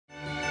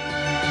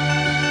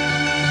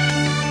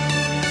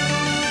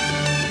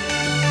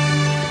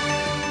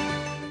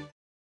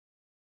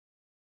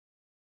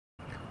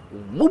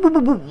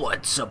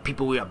What's up,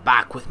 people? We are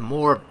back with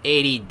more of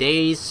 80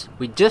 Days.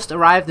 We just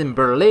arrived in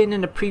Berlin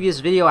in the previous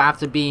video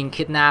after being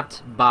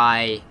kidnapped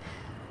by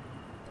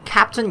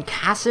Captain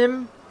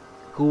Kasim,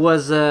 who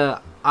was on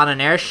an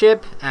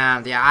airship.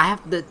 And yeah,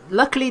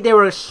 luckily they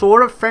were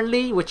sort of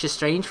friendly, which is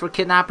strange for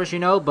kidnappers, you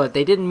know, but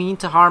they didn't mean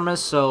to harm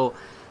us, so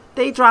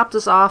they dropped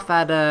us off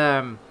at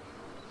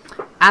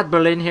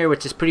Berlin here,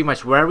 which is pretty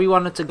much where we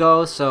wanted to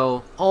go.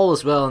 So all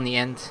was well in the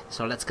end.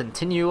 So let's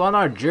continue on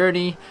our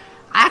journey.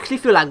 I actually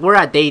feel like we're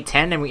at day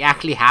 10 and we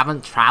actually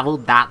haven't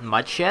traveled that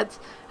much yet.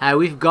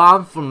 We've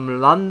gone from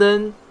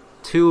London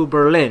to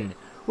Berlin,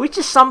 which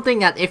is something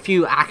that if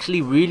you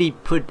actually really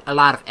put a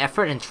lot of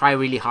effort and try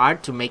really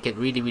hard to make it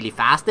really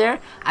fast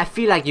there, I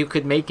feel like you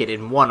could make it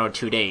in 1 or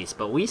 2 days.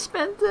 But we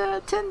spent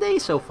 10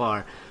 days so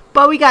far.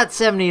 But we got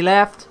 70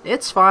 left.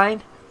 It's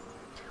fine.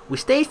 We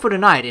stayed for the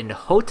night in the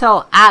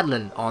Hotel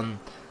Adlon on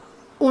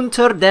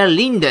Unter der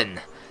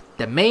Linden,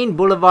 the main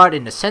boulevard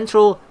in the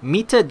central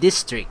Mitte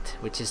district,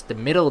 which is the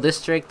middle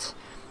district.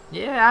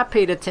 Yeah, I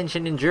paid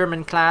attention in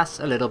German class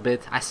a little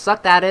bit. I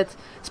sucked at it,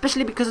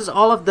 especially because it's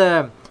all of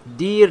the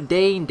dir,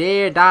 den,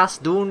 der, das,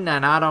 dun,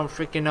 and I don't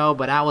freaking know,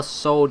 but that was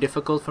so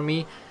difficult for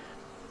me.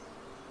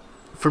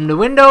 From the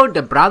window,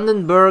 the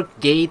Brandenburg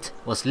Gate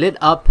was lit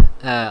up,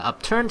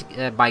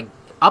 by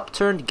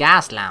upturned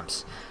gas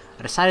lamps.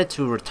 I decided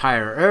to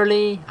retire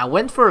early. I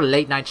went for a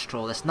late night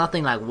stroll. There's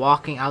nothing like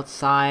walking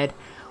outside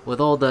with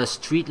all the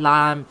street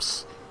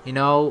lamps, you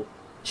know,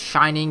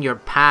 shining your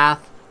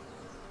path.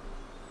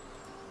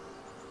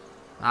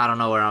 I don't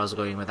know where I was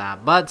going with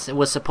that, but it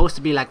was supposed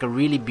to be like a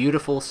really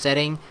beautiful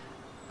setting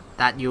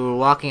that you were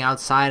walking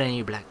outside and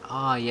you'd be like,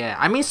 oh yeah.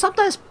 I mean,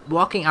 sometimes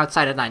walking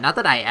outside at night, not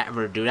that I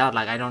ever do that,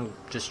 like I don't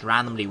just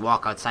randomly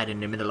walk outside in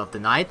the middle of the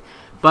night,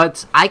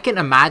 but I can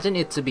imagine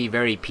it to be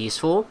very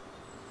peaceful.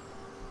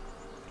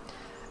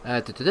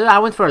 I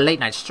went for a late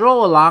night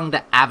stroll along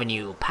the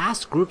avenue,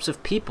 past groups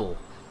of people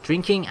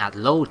drinking at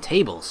low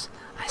tables.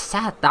 I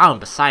sat down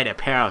beside a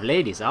pair of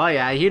ladies. Oh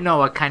yeah, you know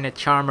what kind of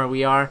charmer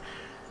we are.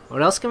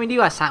 What else can we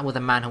do? I sat with a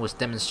man who was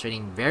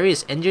demonstrating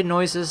various engine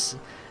noises.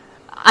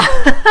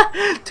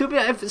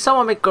 If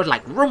someone goes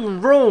like vroom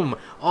vroom,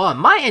 oh,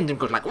 my engine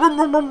goes like vroom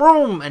vroom vroom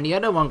vroom, and the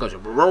other one goes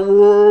vroom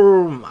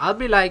vroom, I'll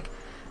be like,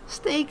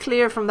 stay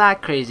clear from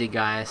that crazy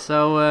guy.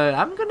 So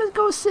I'm gonna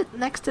go sit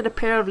next to the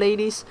pair of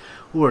ladies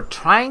who are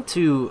trying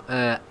to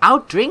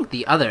outdrink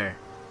the other.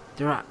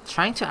 They're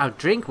trying to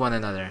outdrink one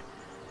another.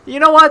 You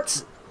know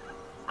what?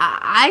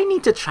 I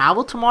need to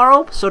travel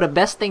tomorrow, so the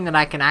best thing that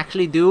I can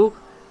actually do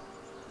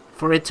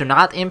for it to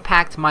not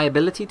impact my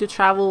ability to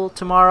travel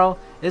tomorrow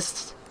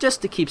is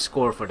just to keep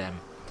score for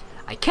them.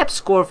 I kept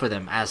score for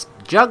them as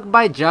jug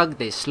by jug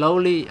they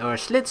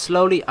slid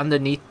slowly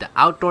underneath the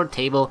outdoor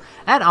table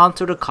and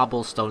onto the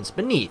cobblestones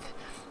beneath.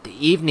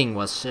 The evening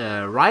was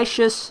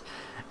righteous,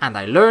 and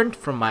I learned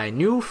from my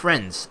new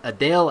friends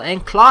Adele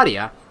and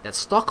Claudia that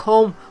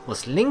Stockholm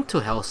was linked to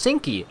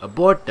Helsinki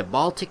aboard the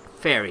Baltic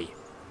ferry,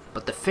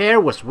 but the fare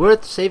was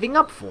worth saving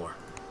up for.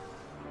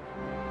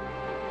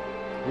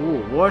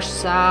 Ooh,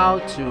 Warsaw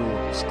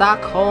to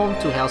Stockholm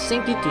to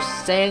Helsinki to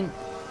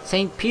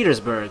St.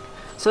 Petersburg.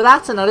 So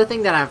that's another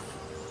thing that I've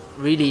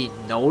really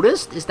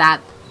noticed, is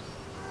that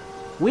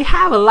we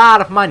have a lot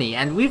of money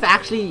and we've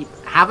actually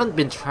haven't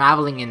been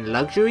traveling in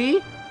luxury.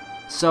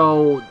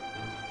 So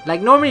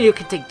like normally you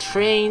can take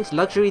trains,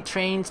 luxury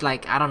trains,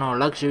 like I don't know,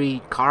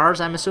 luxury cars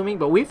I'm assuming,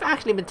 but we've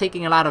actually been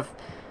taking a lot of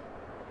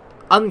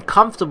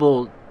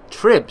uncomfortable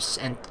trips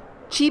and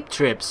cheap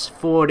trips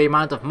for the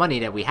amount of money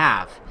that we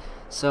have.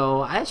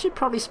 So I should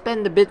probably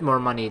spend a bit more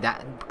money,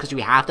 because we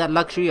have that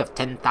luxury of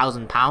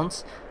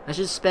 £10,000. I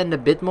should spend a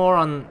bit more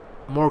on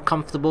more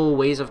comfortable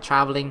ways of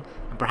traveling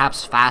and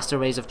perhaps faster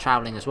ways of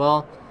traveling as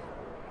well.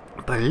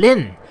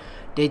 Berlin,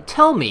 they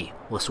tell me,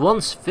 was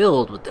once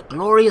filled with the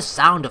glorious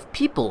sound of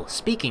people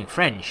speaking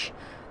French.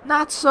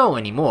 Not so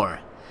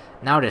anymore.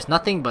 Now there's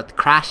nothing but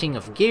crashing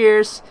of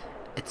gears.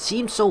 It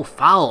seems so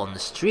foul on the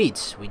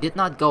streets. We did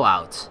not go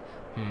out.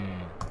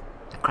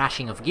 The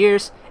crashing of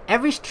gears.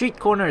 Every street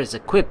corner is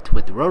equipped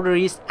with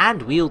rotaries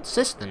and wheeled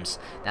systems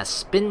that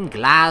spin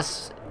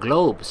glass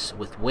globes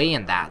with way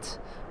in that.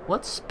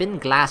 What? Spin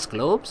glass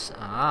globes?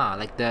 Ah,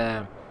 like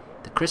the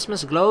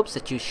Christmas globes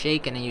that you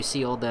shake and then you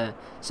see all the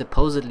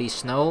supposedly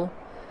snow.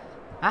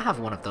 I have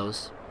one of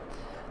those.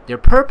 Their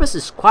purpose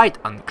is quite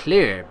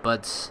unclear,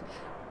 but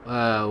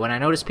when I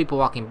notice people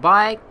walking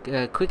by,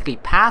 quickly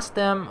past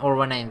them, or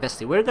when I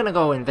investigate, we're gonna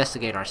go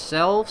investigate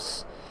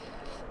ourselves.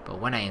 But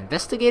when I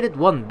investigated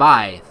one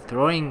by,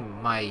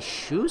 throwing my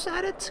shoes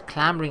at it,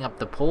 clambering up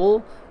the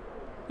pole.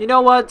 You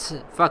know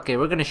what? Fuck it,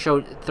 we're gonna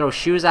throw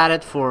shoes at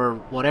it for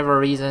whatever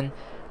reason.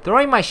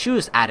 Throwing my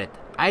shoes at it,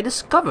 I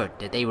discovered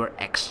that they were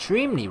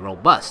extremely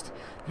robust.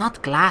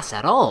 Not glass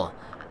at all,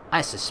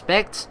 I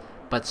suspect,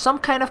 but some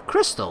kind of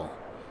crystal.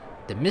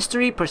 The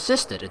mystery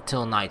persisted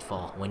until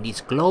nightfall, when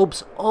these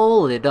globes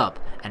all lit up,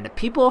 and the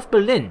people of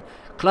Berlin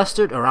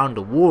clustered around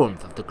the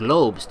warmth of the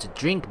globes to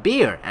drink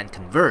beer and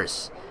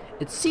converse.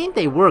 It seemed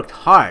they worked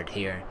hard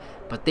here,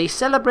 but they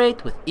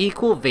celebrate with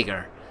equal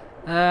vigor.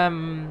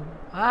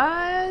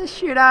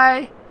 Should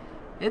I?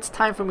 It's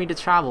time for me to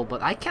travel,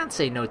 but I can't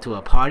say no to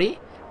a party.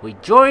 We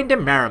joined the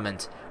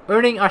merriment,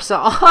 earning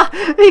ourselves.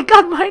 He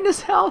got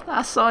minus health.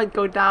 I saw it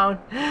go down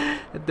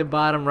at the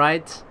bottom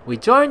right. We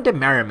joined the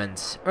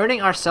merriment,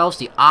 earning ourselves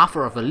the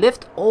offer of a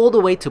lift all the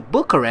way to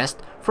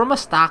Bucharest from a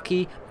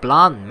stocky,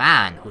 blonde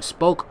man who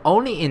spoke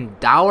only in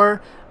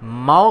dour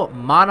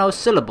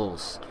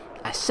monosyllables.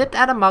 I sipped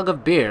at a mug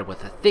of beer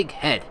with a thick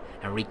head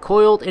and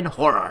recoiled in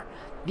horror.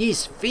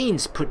 These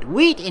fiends put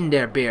wheat in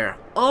their beer.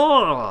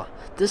 Oh,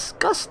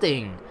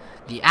 disgusting.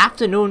 The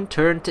afternoon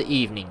turned to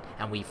evening,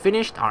 and we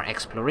finished our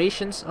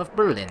explorations of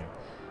Berlin.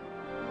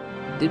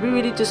 Did we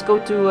really just go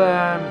to,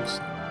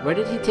 where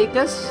did he take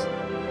us?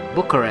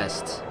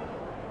 Bucharest.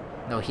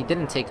 No, he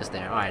didn't take us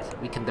there.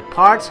 Alright, we can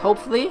depart,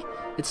 hopefully.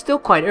 It's still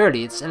quite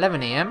early, it's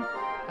 11 AM.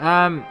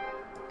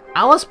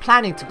 I was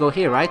planning to go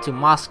here, right, to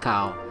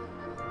Moscow.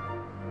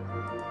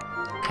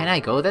 Can I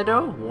go there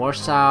though?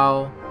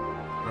 Warsaw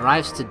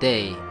arrives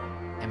today.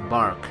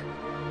 Embark.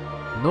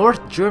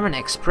 North German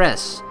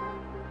Express.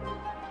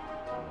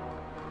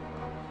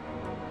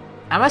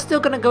 Am I still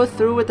gonna go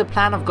through with the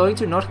plan of going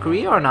to North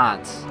Korea or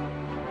not?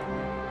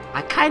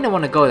 I kinda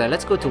wanna go there.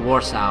 Let's go to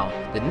Warsaw.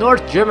 The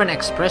North German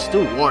Express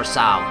to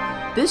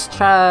Warsaw. This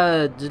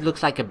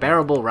looks like a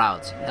bearable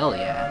route. Hell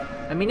yeah.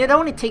 I mean, it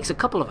only takes a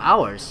couple of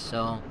hours,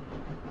 so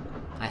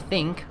I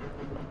think.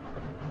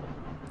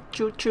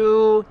 Choo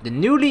choo. The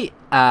newly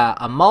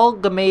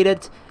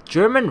amalgamated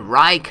German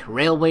Reich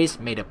Railways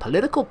made a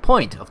political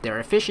point of their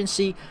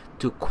efficiency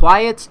to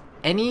quiet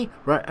any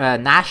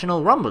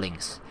national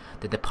rumblings.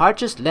 The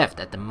departures left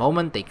at the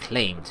moment they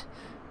claimed.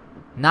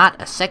 Not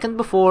a second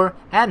before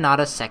and not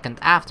a second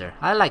after.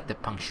 I like the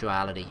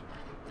punctuality.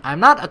 I'm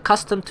not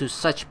accustomed to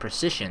such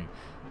precision.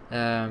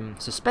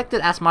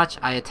 Suspected as much,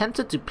 I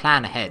attempted to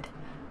plan ahead,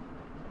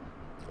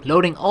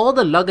 loading all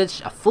the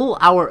luggage a full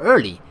hour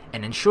early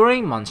and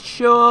ensuring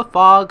Monsieur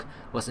Fogg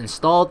was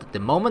installed the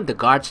moment the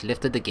guards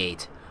lifted the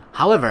gate.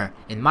 However,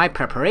 in my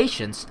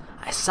preparations,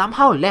 I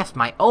somehow left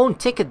my own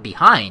ticket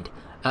behind.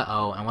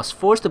 Uh-oh, and was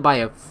forced to buy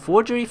a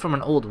forgery from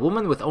an old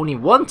woman with only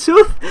one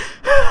tooth?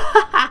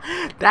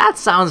 That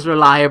sounds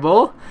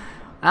reliable.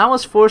 I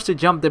was forced to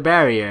jump the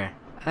barrier.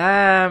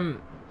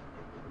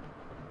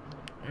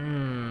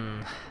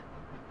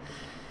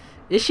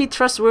 Is she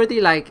trustworthy?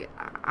 Like,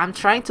 I'm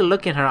trying to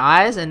look in her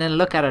eyes and then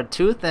look at her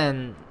tooth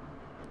and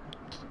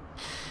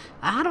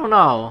I don't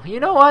know. You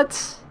know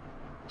what?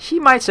 She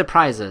might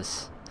surprise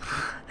us.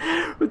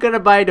 We're gonna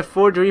buy the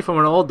forgery from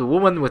an old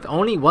woman with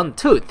only one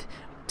tooth,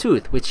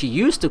 which she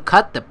used to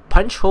cut the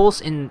punch holes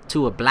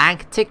into a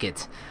blank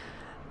ticket.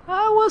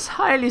 I was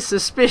highly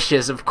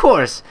suspicious, of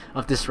course,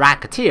 of this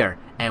racketeer,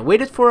 and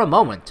waited for a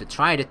moment to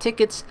try the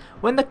tickets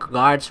when the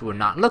guards were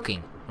not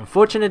looking.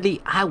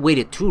 Unfortunately, I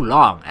waited too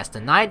long. As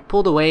the night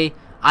pulled away,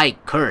 I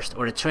cursed,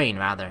 or the train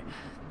rather.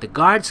 The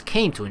guards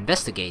came to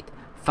investigate,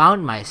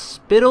 found my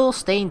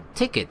spittle-stained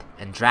ticket,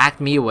 and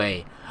dragged me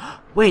away.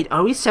 Wait,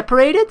 are we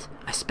separated?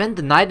 I spent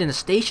the night in the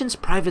station's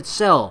private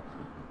cell,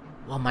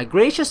 while my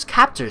gracious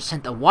captor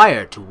sent a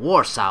wire to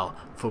Warsaw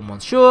for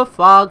Monsieur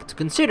Fogg to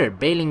consider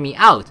bailing me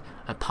out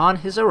upon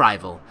his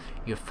arrival.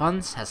 Your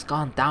funds has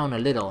gone down a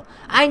little.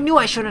 I knew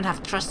I shouldn't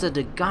have trusted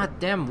the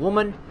goddamn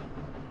woman.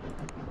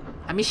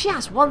 I mean, she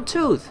has one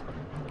tooth.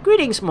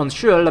 Greetings,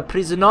 Monsieur le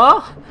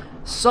Prisoner.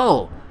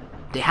 So,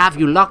 they have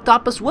you locked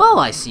up as well,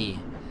 I see.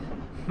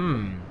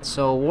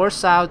 So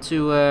Warsaw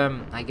to,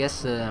 I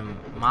guess,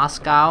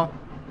 Moscow.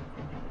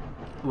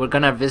 We're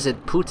gonna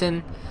visit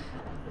Putin.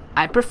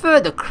 I prefer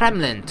the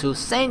Kremlin to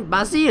St.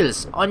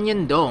 Basil's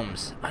onion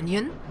domes.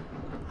 Onion?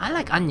 I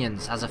like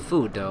onions as a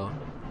food, though.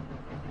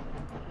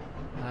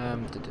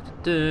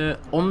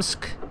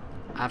 Omsk.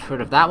 I've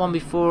heard of that one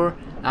before.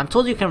 I'm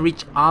told you can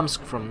reach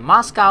Omsk from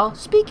Moscow.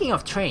 Speaking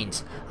of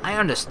trains, I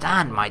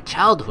understand my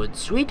childhood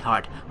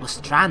sweetheart was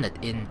stranded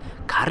in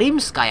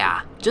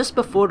Karimskaya just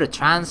before the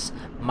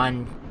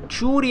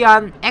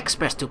Trans-Manchurian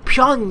Express to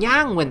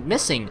Pyongyang went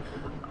missing.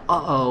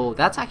 Uh-oh,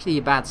 that's actually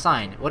a bad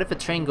sign. What if a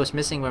train goes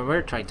missing when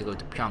we're trying to go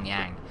to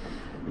Pyongyang?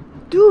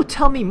 Do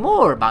tell me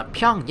more about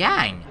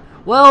Pyongyang.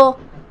 Well,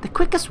 the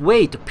quickest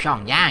way to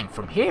Pyongyang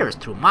from here is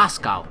through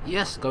Moscow.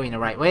 Yes, going the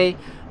right way.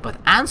 But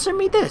answer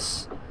me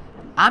this.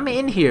 I'm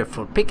in here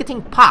for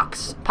picketing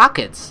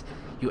pockets.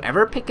 You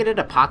ever picketed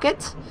a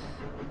pocket?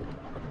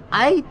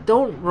 I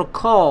don't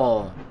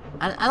recall.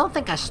 I don't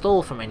think I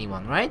stole from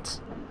anyone, right?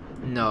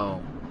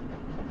 No.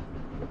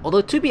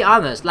 Although, to be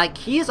honest, like,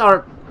 he's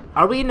our...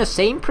 Are we in the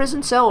same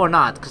prison cell or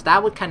not? Because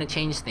that would kind of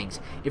change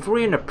things. If we're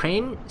in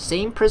the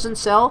same prison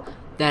cell,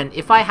 then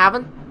if I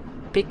haven't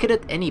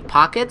picketed any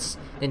pockets,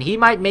 then he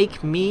might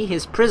make me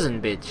his prison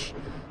bitch.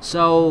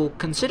 So,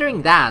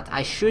 considering that,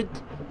 I should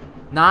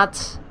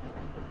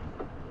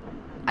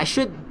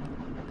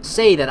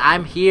say that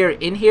I'm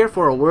in here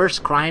for a worse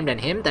crime than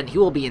him, then he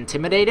will be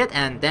intimidated,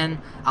 and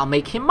then I'll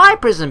make him my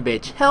prison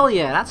bitch. Hell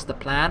yeah, that's the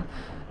plan.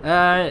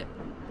 Yeah,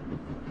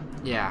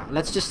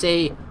 let's just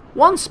say,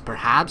 once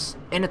perhaps,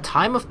 in a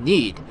time of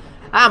need.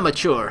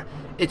 Amateur,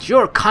 It's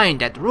your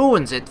kind that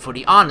ruins it for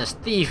the honest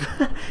thief.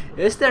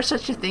 Is there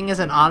such a thing as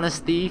an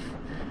honest thief?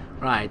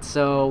 Right,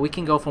 so we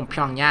can go from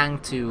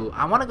Pyongyang to...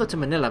 I want to go to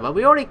Manila, but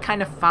we already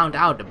kind of found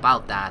out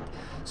about that.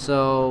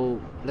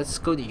 So let's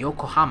go to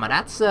Yokohama.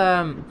 That's,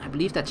 I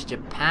believe that's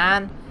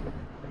Japan.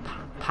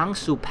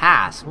 Pangsu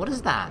Pass. What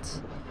is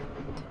that?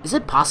 Is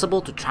it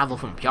possible to travel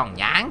from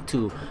Pyongyang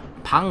to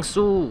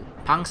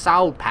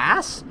Pangsao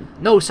Pass?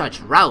 No such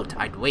route,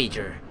 I'd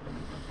wager.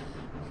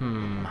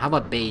 How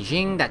about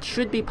Beijing? That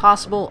should be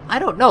possible. I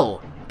don't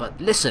know. But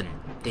listen,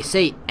 they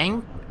say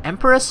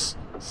Empress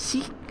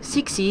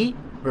Cixi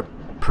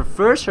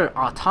prefers her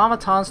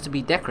automatons to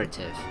be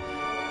decorative.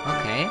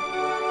 Okay.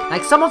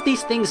 Like, some of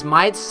these things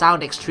might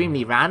sound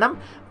extremely random,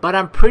 but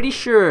I'm pretty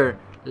sure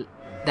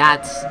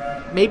that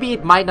maybe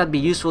it might not be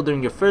useful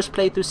during your first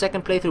playthrough,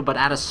 second playthrough, but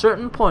at a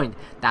certain point,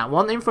 that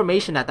one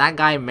information that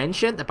guy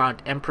mentioned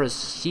about Empress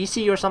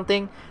Cixi or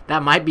something,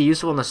 that might be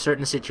useful in a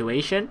certain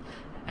situation.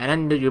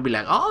 And then you'll be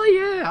like, oh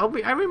yeah,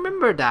 I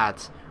remember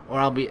that. Or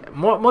I'll be,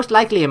 most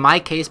likely in my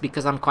case,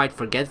 because I'm quite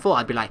forgetful,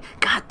 I'd be like,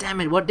 God damn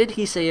it, what did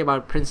he say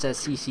about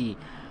Princess Cixi?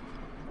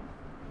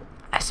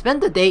 I spent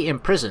the day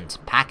imprisoned,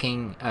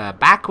 packing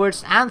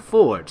backwards and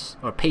forwards,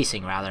 or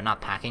pacing rather, not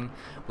packing,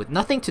 with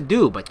nothing to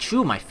do but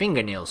chew my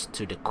fingernails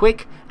to the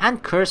quick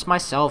and curse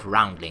myself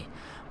roundly.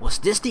 Was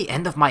this the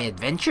end of my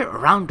adventure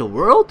around the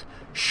world?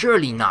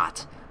 Surely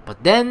not.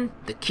 But then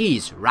the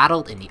keys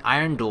rattled in the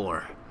iron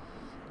door,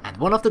 and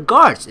one of the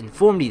guards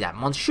informed me that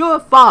Monsieur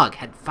Fogg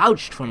had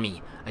vouched for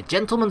me. A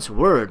gentleman's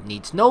word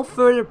needs no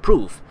further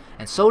proof,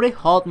 and so they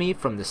hauled me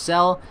from the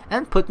cell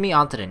and put me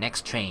onto the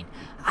next train.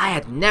 I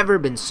had never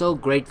been so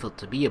grateful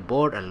to be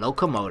aboard a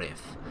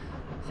locomotive.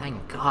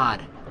 Thank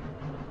God.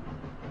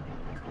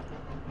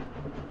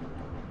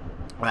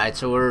 Alright,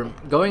 so we're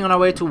going on our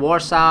way to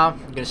Warsaw.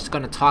 We're just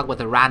gonna talk with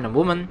a random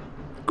woman.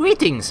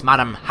 Greetings,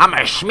 Madam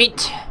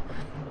Hammerschmidt.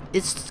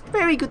 It's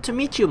very good to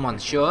meet you,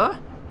 Monsieur.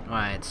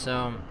 Alright,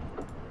 so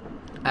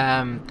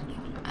I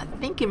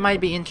think it might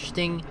be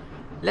interesting.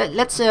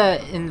 Let's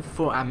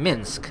for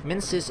Minsk.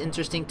 Minsk is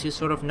interesting to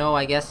sort of know,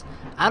 I guess.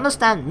 I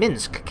understand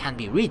Minsk can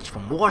be reached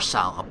from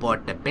Warsaw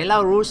aboard the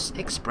Belarus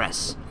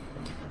Express.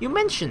 You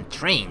mentioned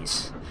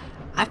trains.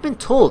 I've been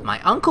told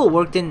my uncle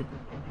worked in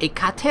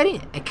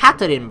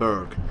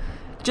Ekaterinburg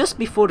just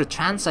before the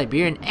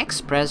Trans-Siberian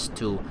Express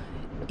to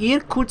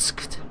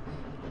Irkutsk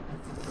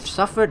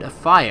suffered a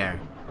fire.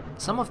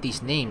 Some of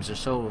these names are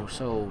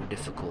so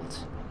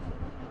difficult.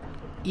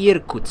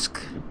 Irkutsk.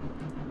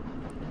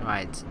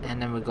 Right,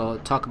 and then we go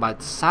talk about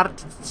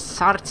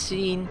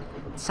Saritsyn.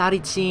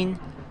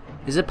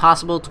 Is it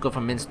possible to go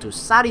from Minsk to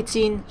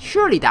Saritsyn?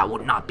 Surely that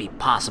would not be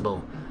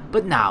possible.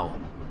 But now,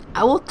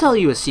 I will tell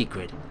you a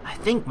secret. I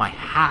think my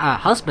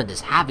husband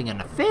is having an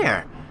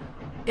affair.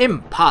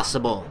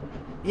 Impossible.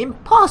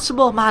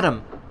 Impossible,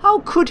 madam. How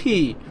could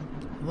he?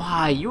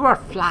 Why, you are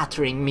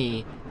flattering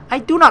me. I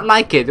do not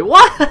like it.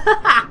 What?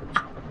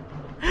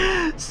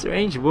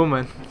 Strange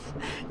woman.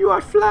 You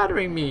are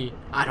flattering me.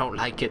 I don't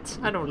like it.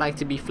 I don't like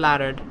to be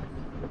flattered.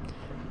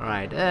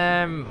 Alright,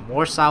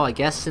 Warsaw, I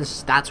guess,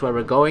 since that's where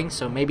we're going,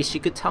 so maybe she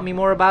could tell me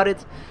more about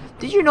it.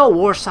 Did you know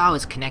Warsaw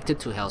is connected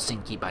to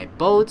Helsinki by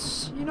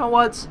boats? You know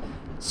what?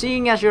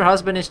 Seeing as your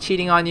husband is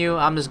cheating on you,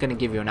 I'm just gonna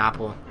give you an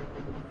apple.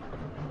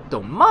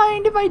 Don't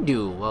mind if I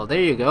do. Well,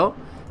 there you go.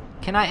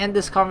 Can I end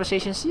this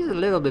conversation? She's a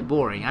little bit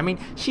boring. I mean,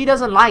 she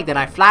doesn't like that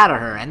I flatter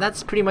her, and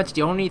that's pretty much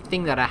the only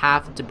thing that I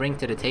have to bring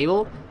to the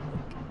table.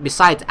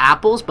 Besides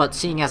apples, but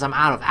seeing as I'm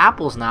out of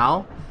apples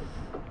now.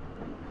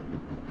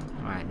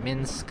 Alright,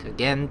 Minsk.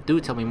 Again, do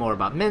tell me more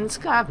about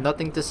Minsk. I have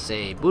nothing to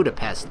say.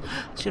 Budapest.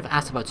 I should have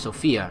asked about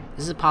Sofia.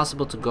 Is it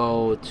possible to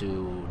go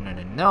to...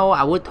 No.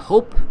 I would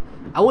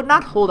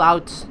not hold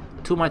out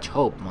too much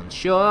hope,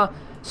 monsieur.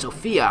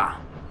 Sofia.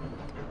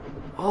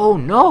 Oh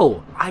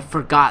no! I've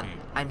forgotten.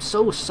 I'm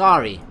so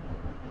sorry.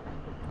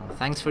 Well,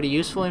 thanks for the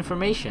useful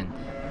information.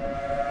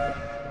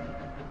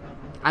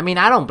 I mean,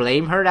 I don't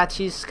blame her that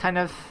she's kind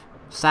of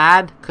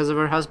sad because of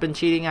her husband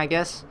cheating, I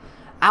guess.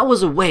 I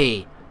was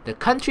away. The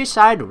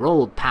countryside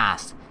rolled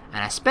past,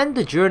 and I spent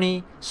the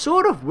journey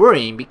sort of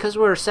worrying because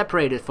we're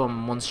separated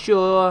from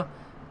Monsieur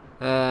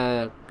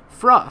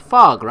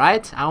Fogg,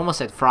 right? I almost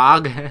said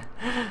frog.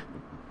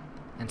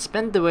 And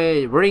spent the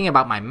way worrying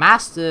about my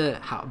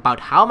master, about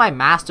how my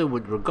master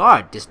would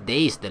regard this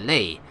day's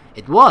delay.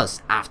 It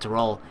was, after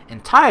all,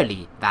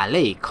 entirely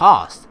valet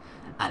caused.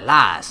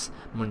 Alas,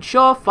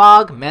 Monsieur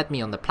Fogg met me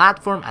on the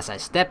platform as I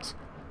stepped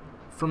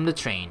from the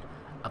train,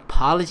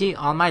 apology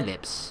on my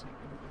lips.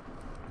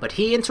 But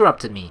he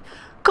interrupted me.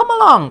 Come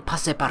along,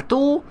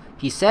 passe-partout,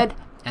 he said,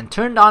 and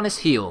turned on his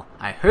heel.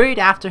 I hurried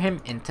after him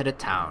into the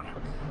town.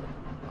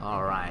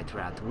 Alright,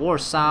 we're at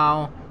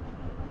Warsaw.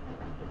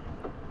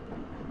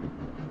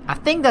 I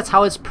think that's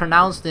how it's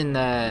pronounced in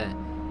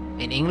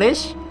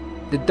English.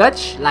 The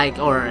Dutch, like,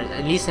 or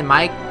at least in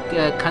my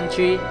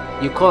country,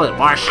 you call it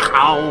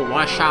Warschau,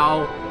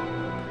 Warschau,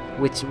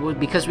 which would,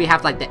 because we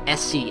have like the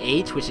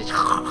SCH, which is,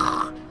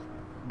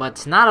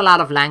 but not a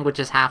lot of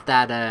languages have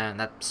that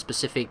that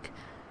specific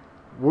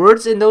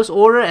words in those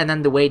order, and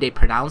then the way they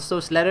pronounce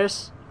those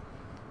letters.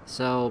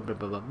 So blah,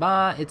 blah, blah,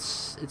 blah.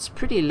 It's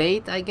pretty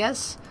late, I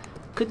guess.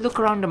 Could look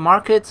around the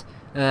market.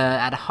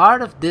 At the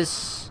heart of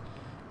this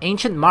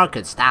ancient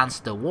market stands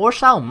the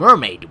Warsaw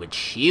mermaid with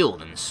shield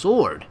and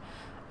sword.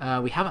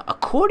 We have an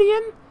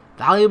accordion,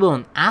 valuable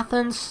in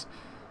Athens,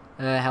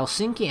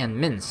 Helsinki, and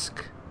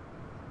Minsk.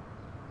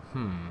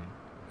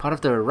 Part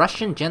of the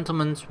Russian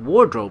gentleman's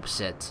wardrobe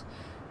set.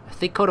 A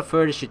thick coat of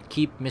fur should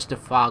keep Mr.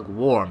 Fogg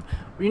warm.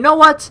 You know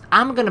what?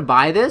 I'm gonna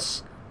buy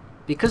this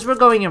because we're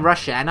going in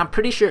Russia, and I'm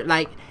pretty sure,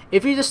 like,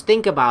 if you just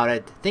think about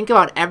it, think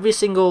about every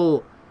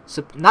single.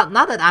 Not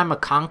that I'm a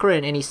conqueror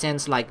in any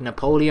sense, like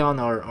Napoleon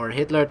or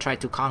Hitler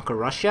tried to conquer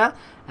Russia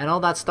and all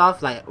that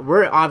stuff. Like,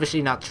 we're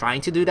obviously not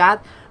trying to do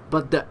that,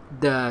 but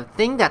the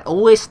thing that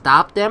always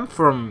stopped them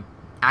from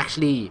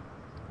actually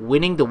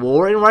winning the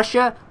war in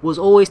Russia was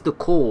always the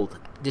cold,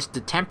 just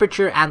the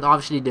temperature, and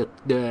obviously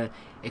the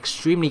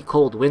extremely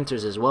cold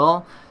winters as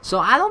well. So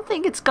I don't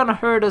think it's gonna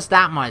hurt us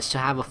that much to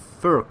have a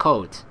fur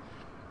coat.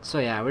 So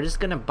yeah, we're just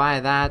gonna buy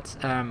that.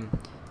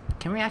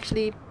 Can we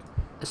actually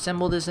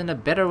assemble this in a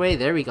better way?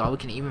 There we go. We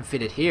can even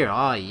fit it here.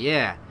 Oh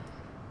yeah.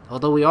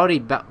 Although we already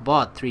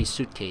bought 3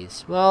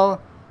 suitcases.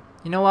 Well,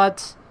 you know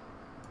what?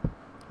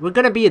 We're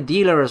gonna be a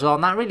dealer as well.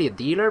 Not really a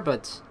dealer,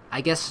 but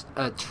I guess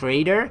a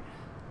trader.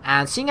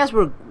 And seeing as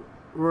are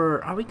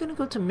we gonna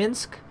go to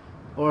Minsk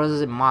or is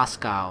it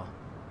Moscow?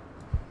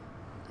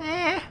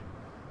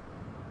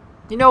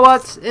 You know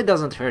what? It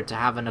doesn't hurt to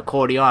have an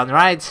accordion,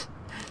 right?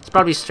 It's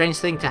probably a strange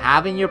thing to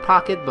have in your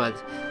pocket, but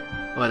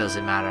what does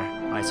it matter?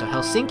 Alright, so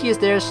Helsinki is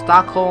there,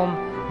 Stockholm,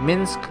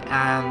 Minsk,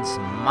 and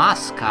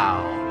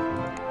Moscow.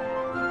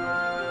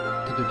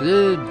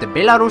 The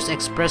Belarus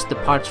Express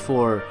departs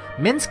for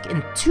Minsk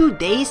in 2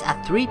 days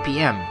at 3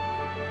 p.m.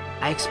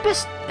 I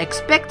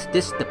expect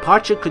this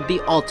departure could be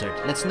altered.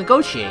 Let's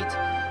negotiate.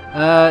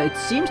 It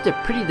seems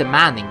they're pretty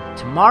demanding.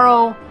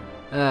 Tomorrow,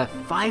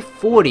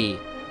 5:40.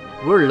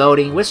 We're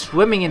loading. We're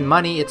swimming in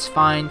money. It's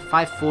fine.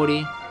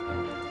 5:40.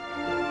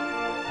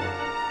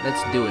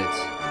 Let's do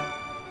it.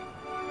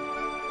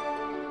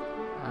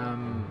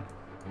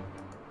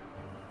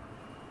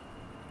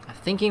 I'm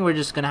thinking we're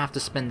just gonna have to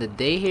spend the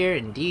day here.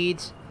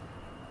 Indeed.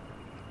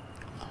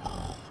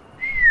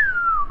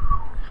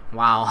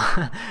 Wow.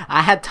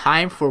 I had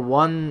time for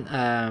one.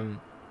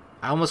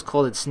 I almost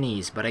called it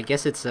sneeze, but I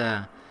guess it's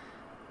a.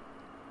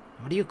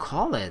 What do you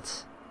call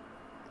it?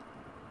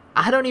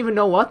 I don't even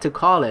know what to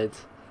call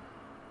it.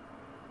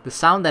 The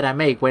sound that I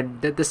make when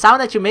the sound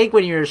that you make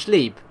when you're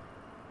asleep.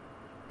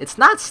 It's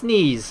not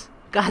sneeze.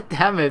 God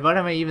damn it! What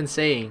am I even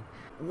saying?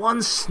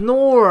 One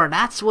snore.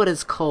 That's what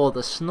it's called.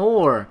 A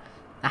snore.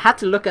 I had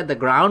to look at the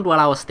ground while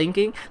I was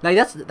thinking. Like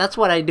that's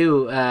what I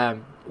do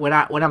when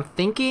I'm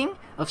thinking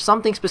of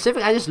something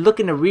specific. I just look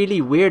in a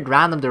really weird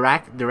random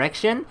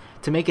direction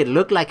to make it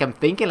look like I'm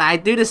thinking. Like, I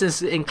do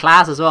this in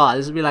class as well. I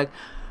just be like,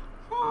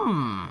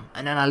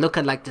 and then I look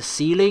at like the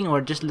ceiling,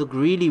 or just look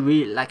really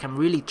like I'm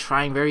really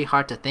trying very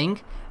hard to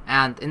think.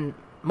 And in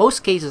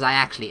most cases I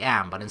actually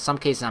am, but in some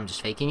cases I'm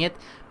just faking it.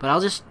 But I'll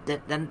just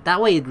then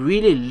that way it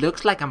really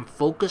looks like I'm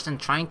focused and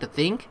trying to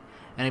think,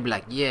 and I'd be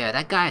like, yeah,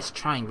 that guy's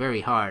trying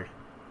very hard.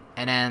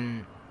 And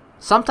then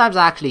sometimes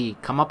I actually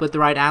come up with the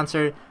right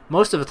answer.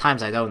 Most of the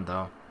times I don't,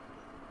 though.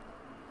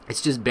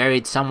 It's just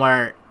buried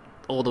somewhere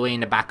all the way in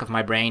the back of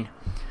my brain.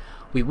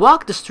 We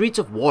walk the streets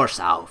of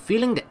Warsaw,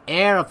 feeling the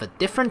air of a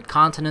different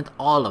continent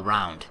all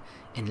around.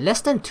 In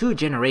less than 2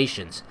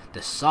 generations,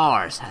 the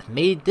Tsars have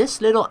made this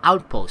little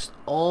outpost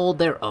all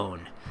their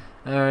own.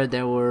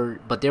 There were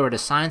the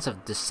signs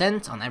of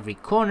dissent on every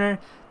corner.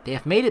 They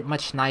have made it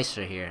much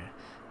nicer here.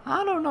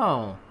 I don't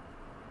know.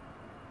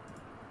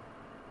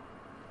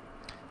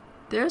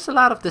 There's a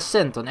lot of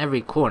dissent on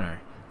every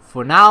corner.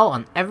 For now,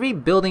 on every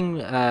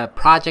building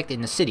project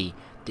in the city,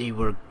 there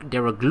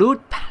were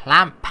glued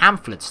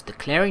pamphlets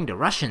declaring the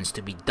Russians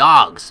to be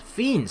dogs,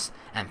 fiends,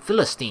 and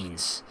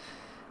Philistines.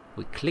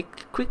 We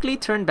quickly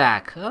turn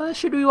back.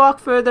 Should we walk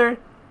further?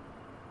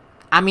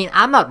 I mean,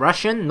 I'm not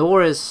Russian,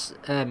 nor is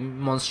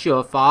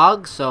Monsieur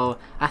Fogg, so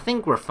I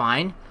think we're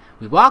fine.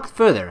 We walked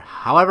further,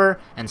 however,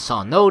 and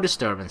saw no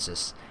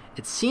disturbances.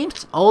 It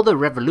seems all the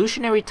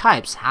revolutionary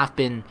types have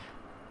been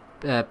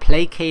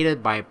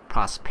placated by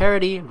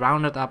prosperity,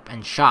 rounded up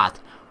and shot.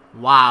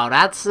 Wow,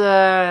 that's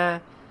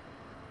a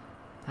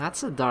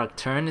dark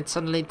turn it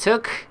suddenly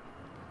took.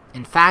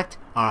 In fact,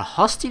 our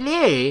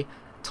hostilier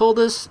told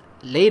us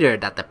later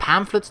that the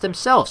pamphlets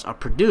themselves are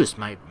produced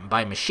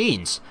by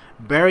machines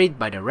buried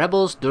by the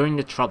rebels during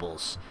the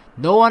Troubles.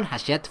 No one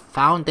has yet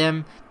found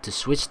them to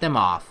switch them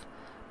off.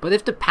 But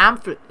if the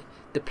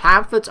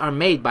pamphlets are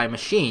made by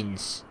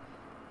machines,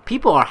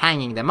 people are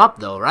hanging them up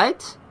though,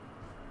 right?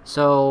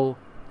 So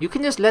you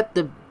can just let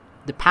the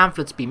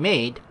pamphlets be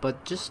made,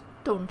 but just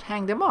don't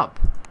hang them up.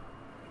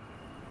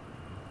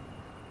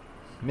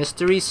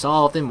 Mystery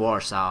solved in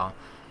Warsaw.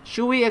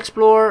 Should we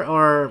explore,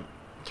 or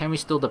can we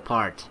still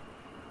depart?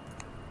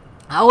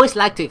 I always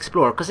like to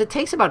explore because it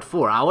takes about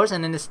 4 hours,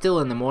 and then it's still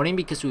in the morning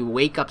because we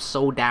wake up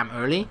so damn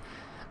early.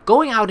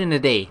 Going out in the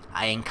day,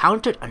 I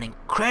encountered an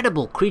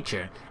incredible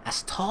creature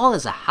as tall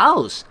as a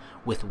house,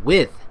 with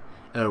width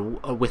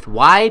with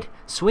wide,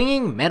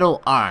 swinging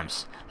metal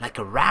arms, like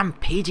a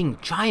rampaging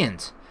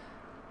giant.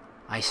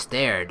 I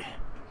stared,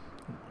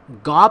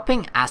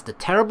 gawping as the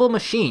terrible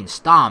machine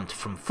stomped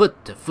from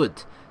foot to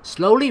foot,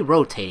 slowly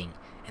rotating,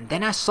 and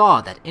then I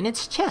saw that in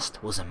its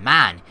chest was a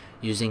man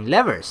using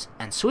levers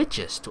and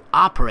switches to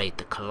operate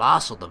the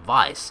colossal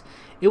device.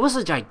 It was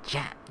a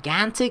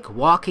gigantic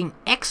walking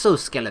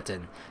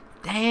exoskeleton.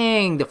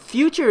 Dang, the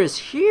future is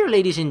here,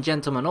 ladies and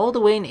gentlemen, all the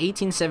way in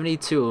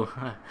 1872.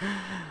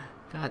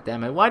 God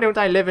damn it, why don't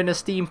I live in a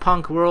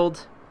steampunk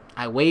world?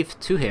 I waved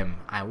to him.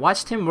 I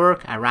watched him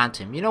work. I ran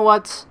to him. You know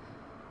what?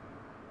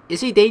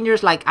 Is he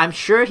dangerous? Like, I'm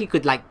sure he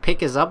could like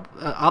pick us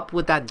up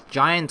with that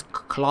giant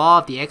claw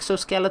of the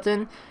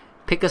exoskeleton,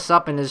 pick us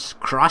up in his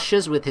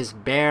crushes with his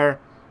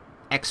bare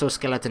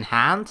exoskeleton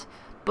hand.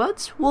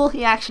 But will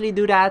he actually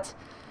do that?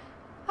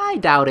 I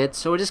doubt it.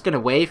 So we're just gonna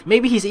wave.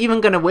 Maybe he's even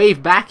gonna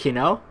wave back, you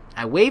know?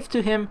 I waved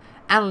to him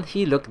and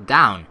he looked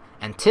down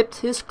and tipped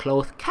his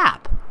cloth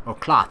cap.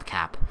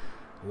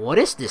 What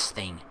is this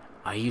thing?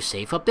 Are you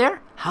safe up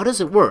there? How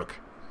does it work?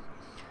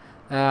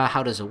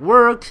 How does it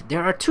work?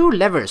 There are 2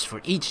 levers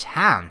for each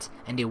hand,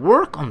 and they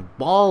work on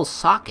ball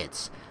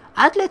sockets.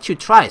 I'd let you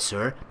try,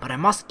 sir, but I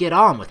must get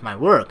on with my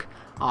work.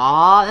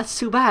 Aw, that's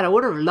too bad. I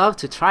would have loved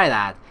to try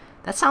that.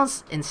 That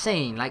sounds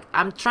insane. Like,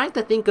 I'm trying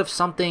to think of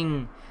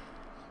something.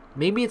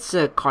 Maybe it's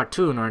a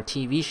cartoon or a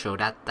TV show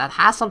that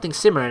has something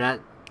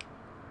similar.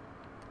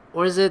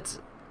 Or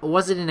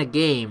was it in a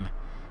game?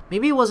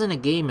 Maybe it was in a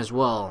game as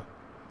well.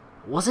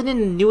 Was it in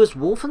the newest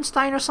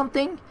Wolfenstein or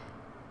something?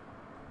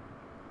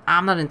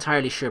 I'm not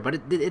entirely sure,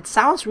 but it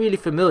sounds really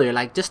familiar.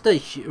 Like just a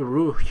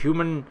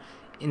human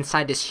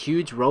inside this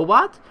huge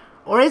robot.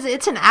 Or is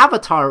it's an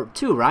Avatar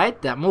too,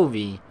 right? That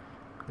movie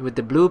with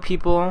the blue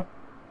people.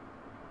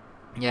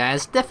 Yeah,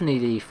 it's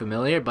definitely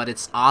familiar, but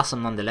it's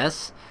awesome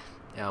nonetheless.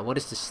 What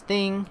is this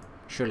thing?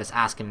 Sure, let's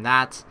ask him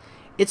that.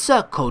 It's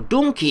a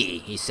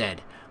Kodunki, he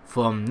said,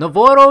 from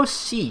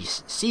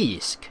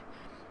Novorossiysk.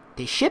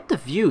 They shipped a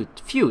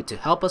few to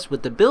help us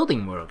with the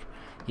building work.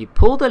 He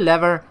pulled a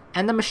lever,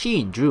 and the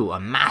machine drew a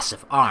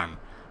massive arm.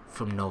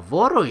 From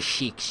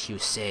Novorossiysk, you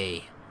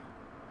say?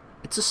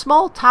 It's a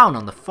small town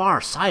on the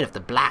far side of the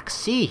Black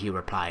Sea, he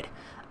replied.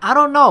 I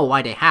don't know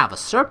why they have a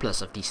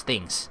surplus of these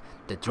things.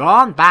 The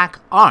drawn-back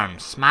arm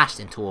smashed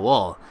into a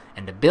wall,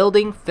 and the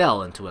building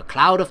fell into a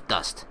cloud of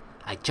dust.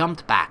 I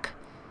jumped back.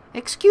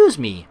 Excuse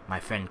me, my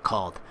friend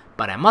called,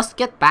 but I must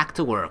get back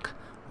to work.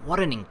 What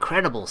an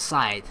incredible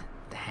sight.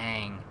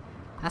 Dang.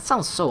 That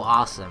sounds so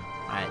awesome.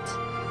 Right.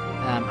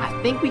 I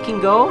think we can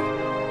go.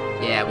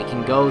 Yeah, we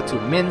can go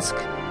to Minsk.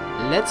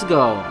 Let's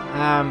go.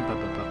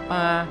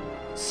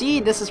 See,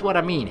 this is what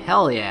I mean.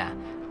 Hell yeah.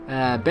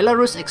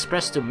 Belarus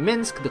Express to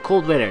Minsk, the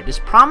cold weather. This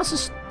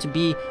promises to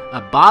be a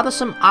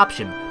bothersome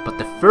option, but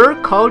the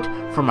fur coat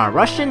from a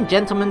Russian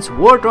gentleman's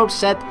wardrobe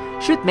set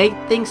should make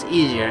things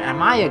easier.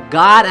 Am I a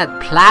god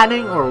at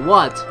planning or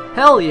what?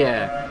 Hell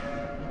yeah.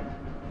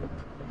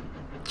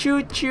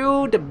 Choo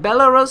choo, the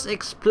Belarus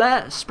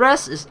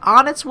Express is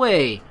on its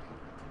way.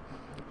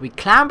 We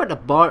clambered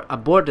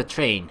aboard the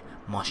train.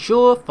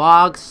 Monsieur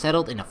Fogg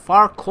settled in a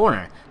far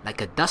corner like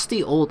a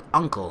dusty old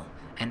uncle,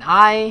 and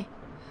I...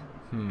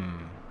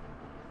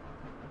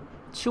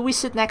 Should we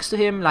sit next to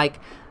him? Like,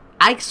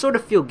 I sort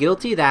of feel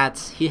guilty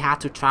that he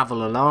had to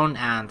travel alone,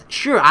 and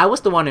sure, I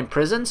was the one in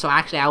prison, so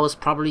actually I was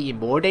probably in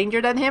more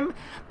danger than him,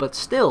 but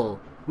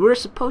still, we're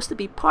supposed to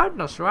be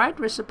partners, right?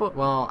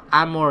 Well,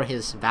 I'm more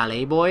his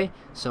valet boy,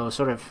 so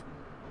sort of,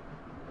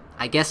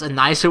 I guess a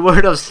nicer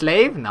word of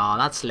slave? No,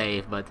 not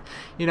slave, but,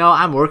 you know,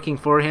 I'm working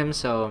for him,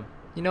 so,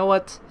 you know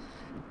what?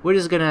 We're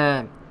just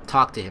gonna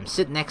talk to him,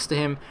 sit next to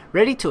him,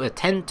 ready to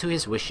attend to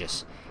his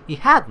wishes. He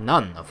had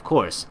none, of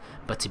course,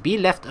 but to be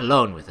left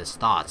alone with his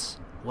thoughts,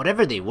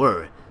 whatever they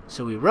were,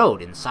 so we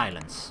rode in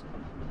silence.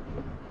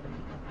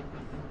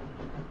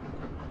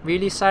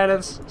 Really,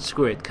 silence?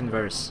 Screw it,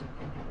 converse.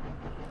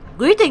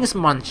 Greetings,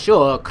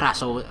 Monsieur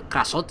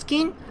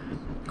Krasotkin.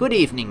 Good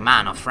evening,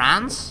 man of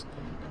France.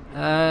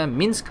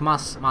 Minsk,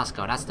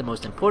 Moscow. That's the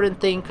most important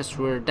thing, because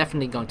we're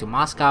definitely going to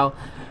Moscow.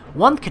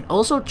 One can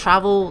also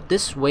travel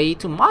this way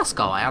to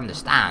Moscow, I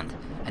understand.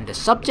 And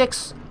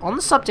on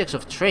the subjects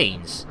of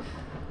trains,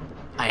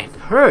 I've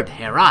heard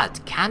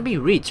Herat can be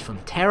reached from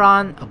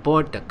Tehran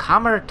aboard the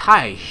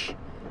Kamer-Taj.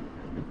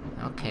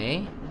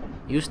 Okay.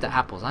 Use the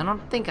apples. I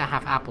don't think I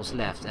have apples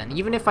left. And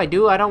even if I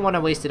do, I don't want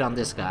to waste it on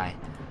this guy.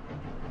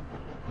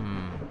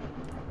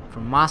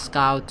 From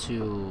Moscow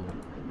to...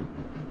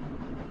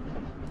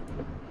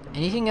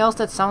 Anything else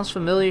that sounds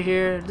familiar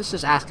here? Let's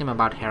just ask him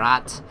about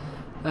Herat.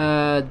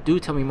 Do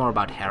tell me more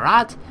about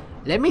Herat.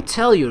 Let me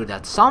tell you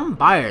that some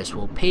buyers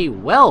will pay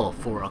well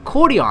for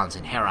accordions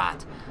in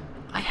Herat.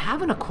 I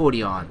have an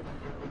accordion.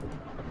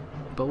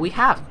 But we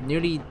have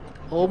nearly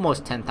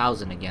almost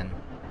 10,000 again.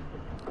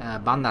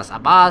 Bandas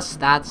Abbas,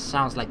 that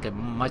sounds like a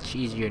much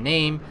easier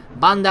name.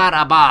 Bandar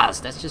Abbas,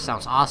 that just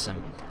sounds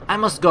awesome. I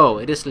must go,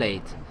 it is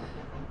late.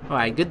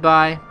 Alright,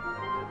 goodbye.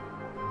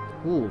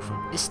 Ooh,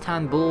 from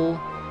Istanbul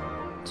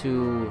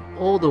to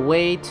all the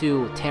way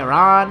to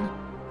Tehran.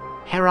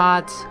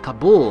 Herat,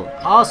 Kabul.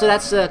 Oh, so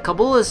that's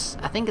Kabul is,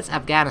 I think it's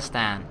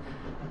Afghanistan.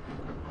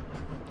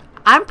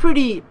 I'm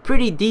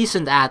pretty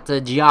decent at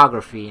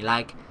geography.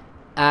 Like,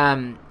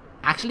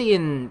 actually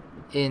in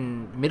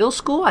middle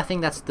school, I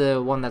think that's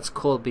the one that's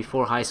called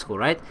before high school,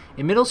 right?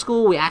 In middle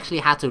school, we actually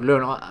had to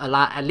learn a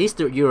lot, at least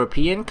the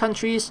European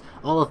countries,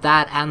 all of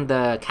that, and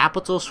the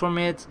capitals from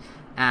it.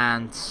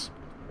 And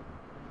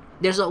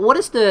there's a, what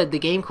is the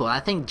game called?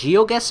 I think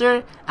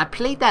GeoGuessr. I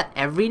played that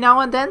every now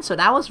and then, so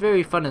that was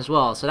very fun as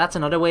well. So that's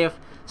another way of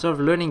sort of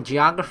learning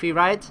geography,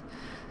 right?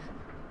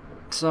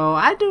 So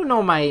I do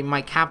know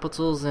my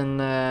capitals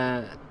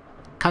and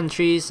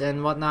countries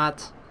and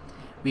whatnot.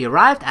 We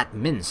arrived at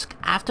Minsk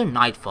after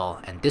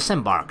nightfall and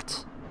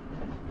disembarked.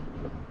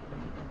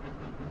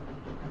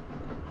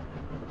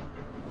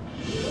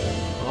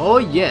 Oh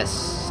yes,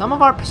 some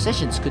of our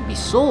possessions could be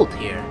sold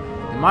here.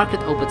 The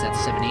market opens at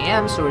 7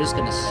 AM, so we're just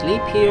gonna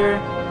sleep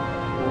here.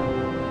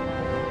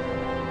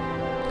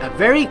 A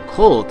very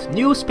cold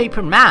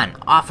newspaper man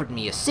offered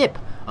me a sip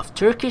of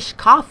Turkish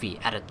coffee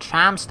at a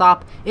tram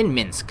stop in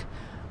Minsk.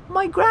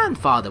 My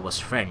grandfather was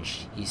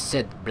French, he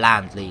said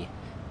blandly.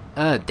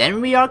 Then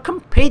we are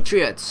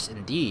compatriots,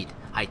 indeed.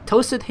 I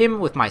toasted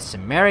him with my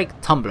Sumeric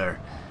tumbler.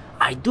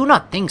 I do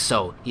not think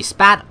so. He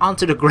spat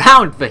onto the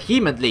ground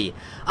vehemently.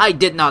 I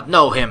did not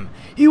know him.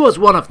 He was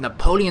one of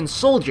Napoleon's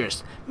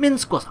soldiers.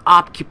 Minsk was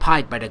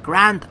occupied by the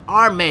Grand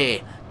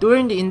Army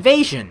during the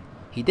invasion.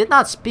 He did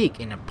not speak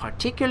in a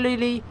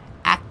particularly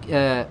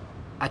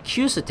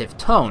accusative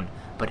tone,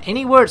 but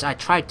any words I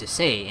tried to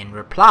say in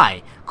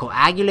reply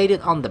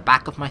coagulated on the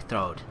back of my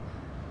throat.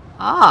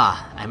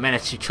 Ah, I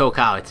managed to choke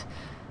out.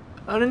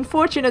 An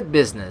unfortunate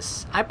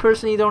business. I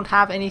personally don't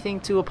have anything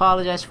to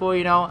apologize for,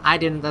 you know. I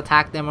didn't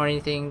attack them or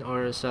anything,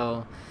 or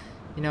so,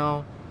 you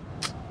know.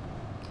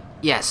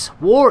 Yes,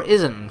 war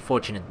is an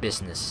unfortunate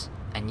business,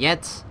 and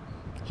yet,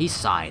 he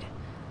sighed.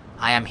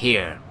 I am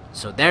here,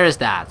 so there is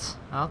that.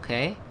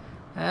 Okay.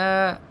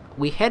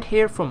 We head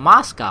here from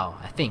Moscow,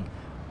 I think.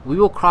 We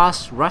will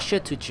cross Russia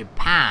to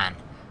Japan.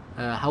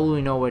 How will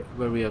we know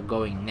where we are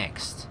going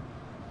next?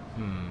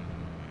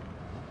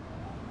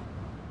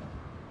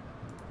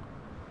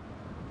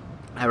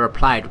 I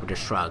replied with a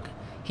shrug.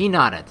 He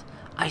nodded.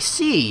 I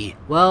see.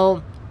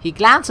 Well, he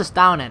glances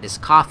down at his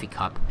coffee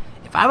cup.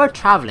 If I were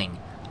traveling,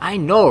 I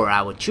know where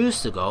I would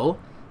choose to go.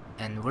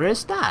 And where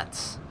is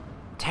that?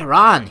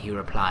 Tehran, he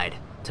replied,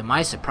 to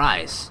my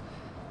surprise.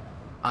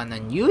 An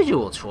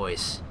unusual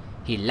choice.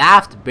 He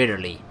laughed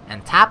bitterly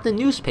and tapped the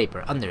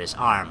newspaper under his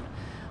arm.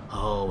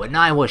 Oh, when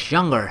I was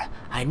younger,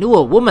 I knew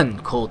a woman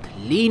called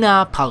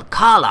Lena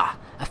Palkala,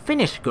 a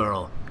Finnish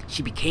girl.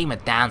 She became a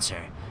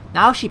dancer.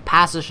 Now she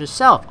passes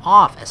herself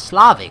off as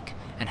Slavic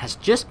and has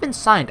just been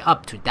signed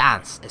up to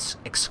dance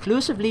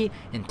exclusively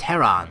in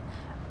Tehran.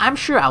 I'm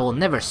sure I will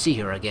never see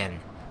her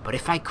again, but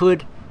if I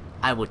could,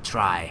 I would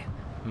try.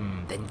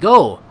 Then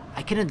go.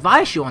 I can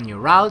advise you on your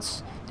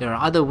routes. There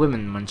are other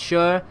women,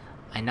 monsieur.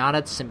 I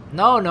nodded.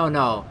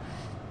 No.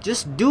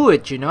 Just do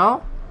it, you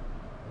know.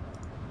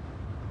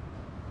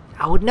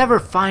 I would never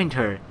find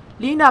her.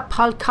 Lena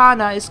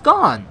Palkana is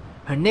gone.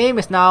 Her name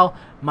is now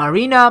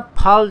Marina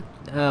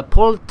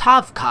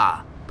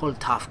Poltavka.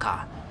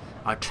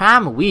 Our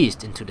tram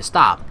whizzed into the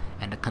stop,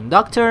 and the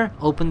conductor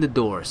opened the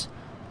doors.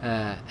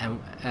 The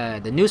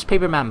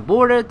newspaperman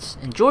boarded.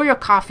 Enjoy your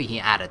coffee, he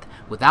added,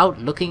 without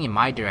looking in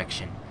my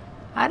direction.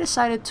 I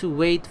decided to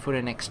wait for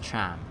the next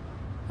tram.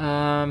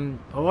 Or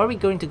are we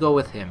going to go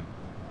with him?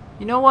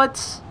 You know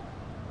what?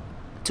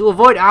 To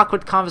avoid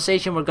awkward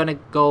conversation, we're gonna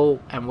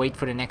go and wait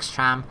for the next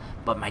tram.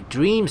 But my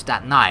dreams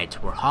that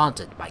night were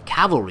haunted by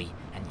cavalry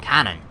and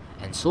cannon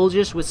and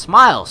soldiers with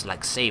smiles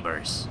like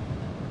sabers.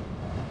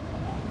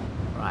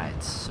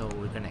 Right, so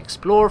we're gonna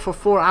explore for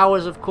 4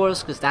 hours, of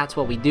course, because that's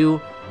what we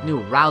do. New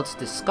routes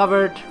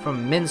discovered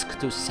from Minsk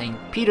to St.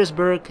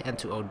 Petersburg and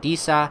to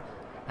Odessa,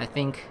 I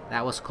think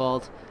that was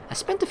called. I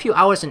spent a few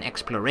hours in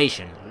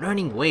exploration,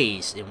 learning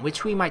ways in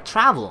which we might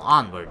travel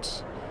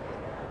onwards.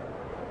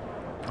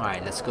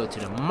 Alright, let's go to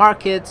the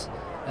market.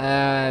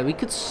 We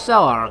could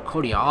sell our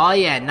accordion. Oh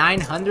yeah,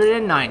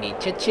 990.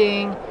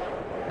 Cha-ching.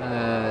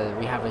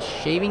 We have a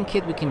shaving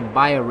kit. We can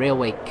buy a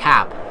railway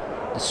cap.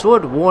 The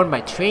sword worn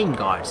by train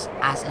guards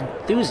as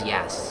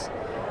enthusiasts.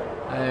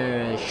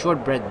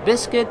 Shortbread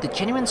biscuit. The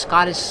genuine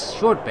Scottish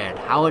shortbread.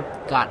 How it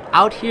got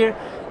out here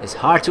is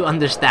hard to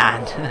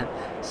understand.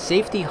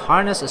 Safety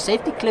harness. A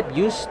safety clip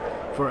used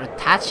for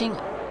attaching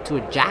to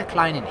a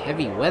jackline in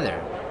heavy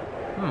weather.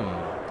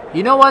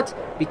 You know what?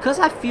 Because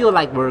I feel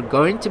like we're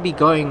going to be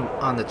going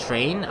on the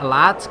train a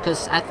lot,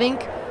 because I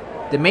think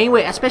the main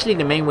way, especially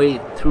the main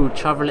way through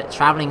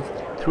traveling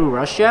through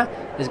Russia,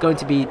 is going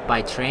to be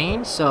by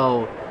train.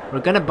 So we're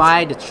gonna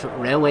buy the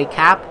railway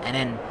cap, and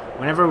then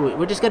whenever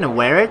we're just gonna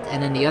wear it,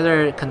 and then the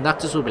other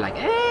conductors will be like,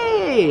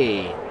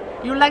 "Hey,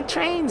 you like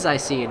trains, I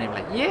see," and I'm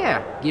like,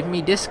 "Yeah, give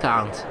me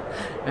discount,"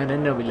 and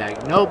then they'll be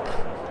like, "Nope."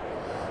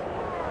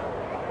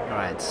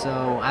 Alright,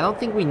 so I don't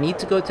think we need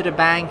to go to the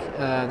bank.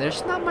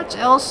 There's not much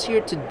else here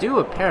to do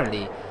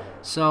apparently.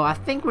 So I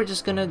think we're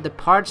just gonna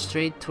depart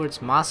straight towards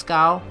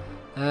Moscow.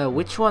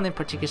 Which one in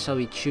particular shall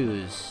we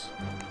choose?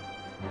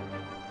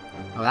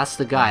 Oh, that's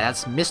the guy.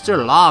 That's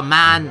Mr.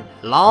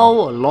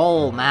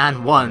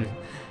 Lawman 1.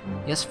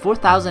 Yes,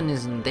 4,000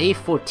 is in day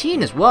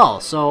 14 as well,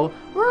 so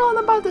we're on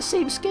about the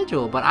same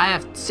schedule, but I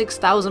have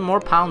 6,000 more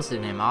pounds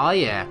than him. Oh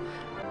yeah.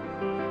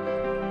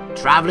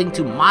 Traveling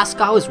to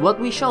Moscow is what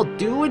we shall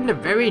do in the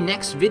very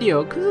next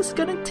video, because it's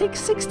gonna take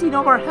 16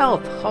 of our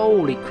health.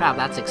 Holy crap,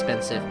 that's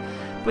expensive.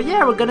 But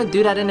yeah, we're gonna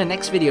do that in the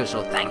next video,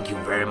 so thank you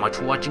very much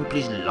for watching.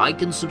 Please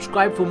like and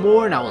subscribe for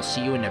more, and I will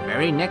see you in the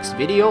very next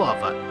video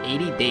of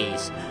 80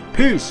 days.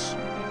 Peace!